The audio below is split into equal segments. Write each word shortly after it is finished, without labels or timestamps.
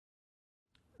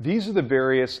These are the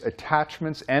various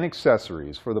attachments and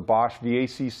accessories for the Bosch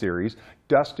VAC series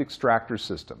dust extractor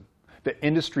system, the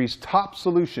industry's top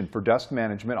solution for dust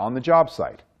management on the job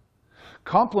site.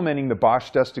 Complementing the Bosch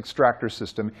dust extractor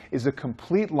system is a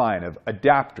complete line of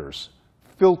adapters,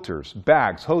 filters,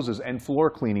 bags, hoses, and floor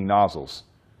cleaning nozzles.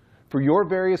 For your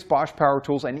various Bosch power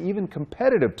tools and even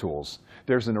competitive tools,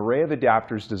 there's an array of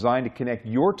adapters designed to connect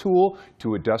your tool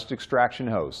to a dust extraction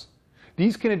hose.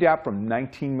 These can adapt from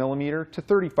 19mm to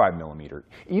 35mm,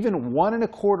 even 1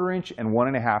 1/4 inch and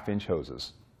 1 1/2 inch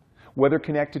hoses. Whether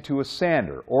connected to a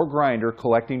sander or grinder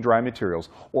collecting dry materials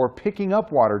or picking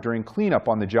up water during cleanup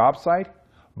on the job site,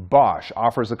 Bosch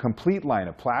offers a complete line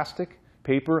of plastic,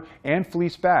 paper, and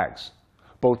fleece bags,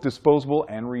 both disposable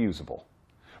and reusable.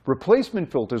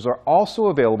 Replacement filters are also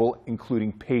available,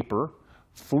 including paper,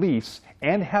 fleece,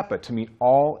 and HEPA to meet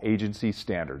all agency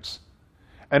standards.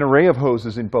 An array of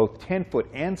hoses in both 10-foot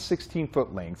and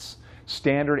 16-foot lengths,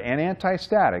 standard and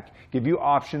anti-static, give you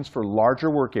options for larger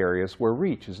work areas where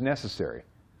reach is necessary.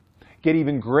 Get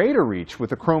even greater reach with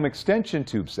the chrome extension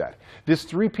tube set. This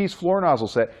 3-piece floor nozzle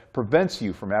set prevents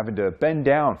you from having to bend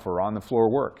down for on-the-floor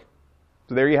work.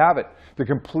 So there you have it, the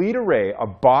complete array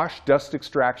of Bosch dust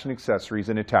extraction accessories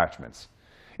and attachments.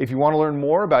 If you want to learn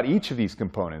more about each of these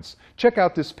components, check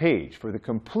out this page for the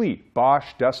complete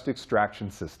Bosch dust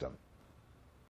extraction system.